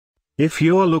If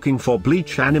you're looking for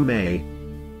Bleach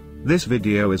anime, this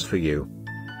video is for you.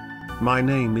 My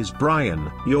name is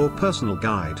Brian, your personal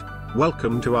guide.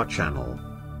 Welcome to our channel.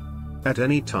 At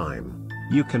any time,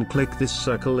 you can click this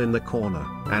circle in the corner,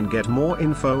 and get more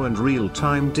info and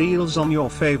real-time deals on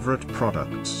your favorite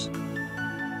products.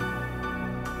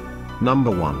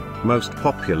 Number 1, Most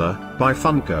Popular, by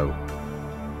Funko.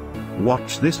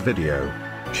 Watch this video.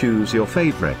 Choose your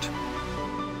favorite.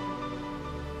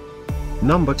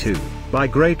 Number 2, by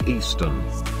Great Eastern.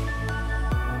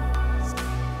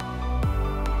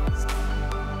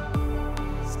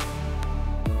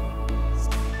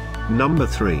 Number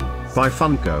 3, by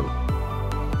Funko.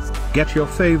 Get your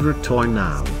favorite toy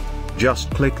now.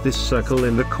 Just click this circle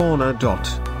in the corner dot.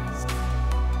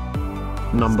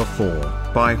 Number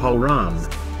 4, by Holran.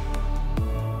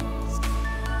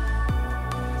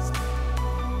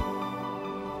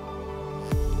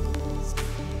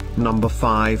 Number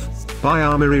 5, by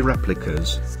Armory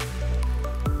Replicas.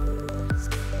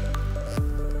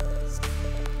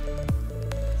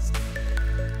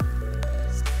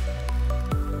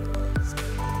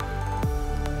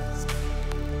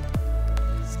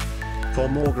 For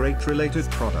more great related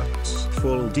products,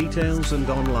 full details and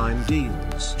online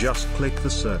deals, just click the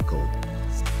circle.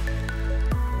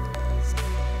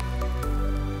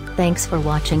 Thanks for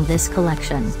watching this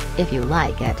collection. If you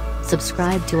like it,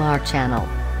 subscribe to our channel.